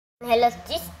Hello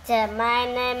sister, my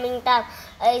name is Tom.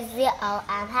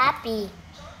 I'm happy.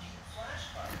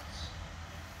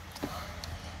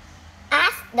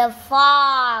 Ask the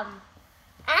farm.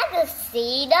 I can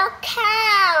see the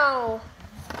cow.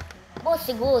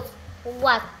 Good.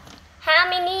 What? How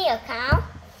many a cow?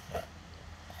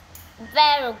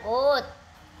 Very good.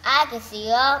 I can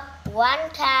see one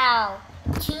cow.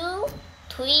 2,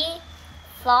 3,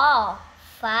 4,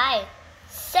 5,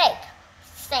 6,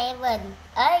 7,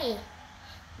 8.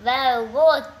 Very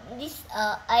good. This is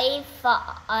A for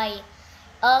A.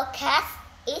 A cat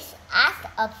is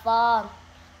at a farm.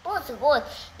 Good.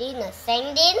 This is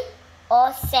sending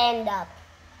or send up.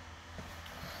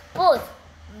 Good.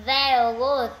 Very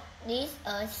good. This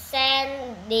is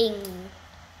sending.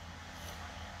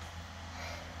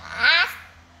 Ask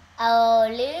a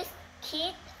little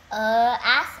kid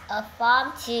at a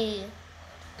farm too.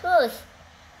 Good.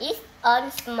 It's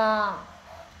on small.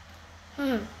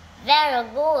 Very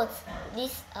good.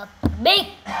 This is a big.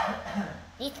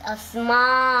 This is a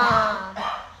small.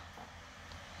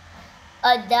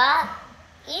 A dog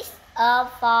is a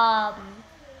farm.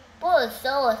 Good.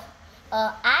 So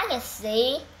I can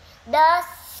see the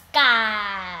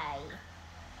sky.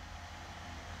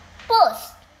 Good.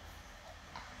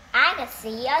 I can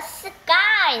see a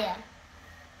sky.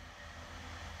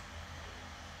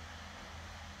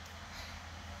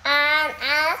 And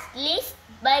as this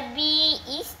baby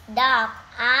is dog,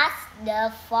 as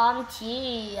the farm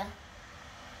too.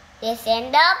 They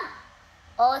send up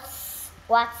or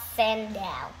what send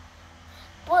down.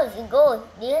 Good.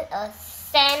 This is a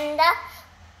send up.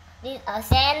 This is a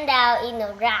send down in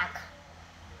a rock.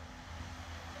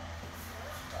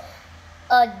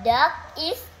 A duck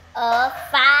is a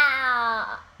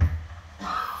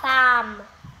farm.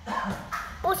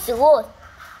 Good.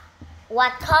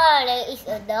 What color is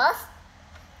a duck?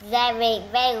 Very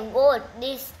good.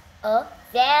 This is a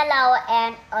yellow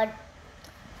and a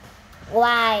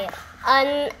white.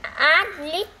 An ant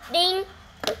living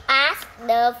at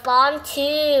the farm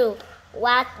too.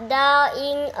 What dog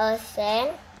in a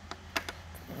sand?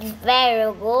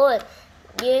 Very good.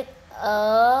 This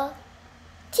a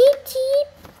cheep.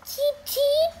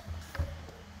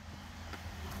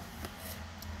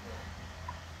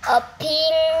 A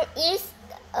pig is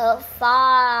a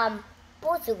farm.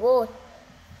 Good.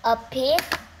 A pig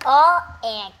or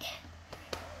egg.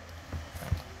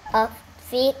 A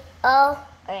fish or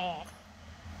egg.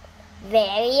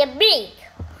 Very big.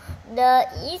 The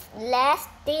is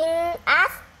lasting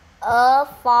at a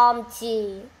farm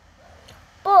too.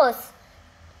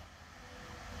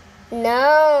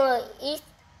 No, it's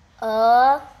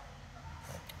a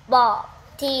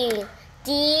bottle.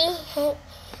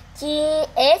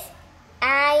 G-S-I-N.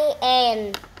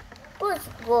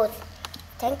 Good.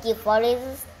 Thank you for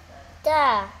this.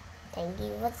 Thank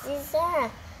you for this.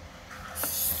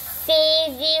 See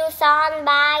you soon.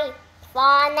 Bye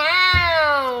for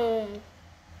now.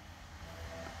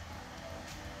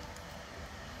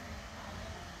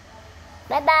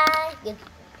 Bye. Good.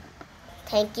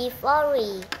 Thank you for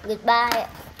it. Goodbye.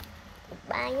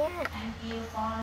 Goodbye.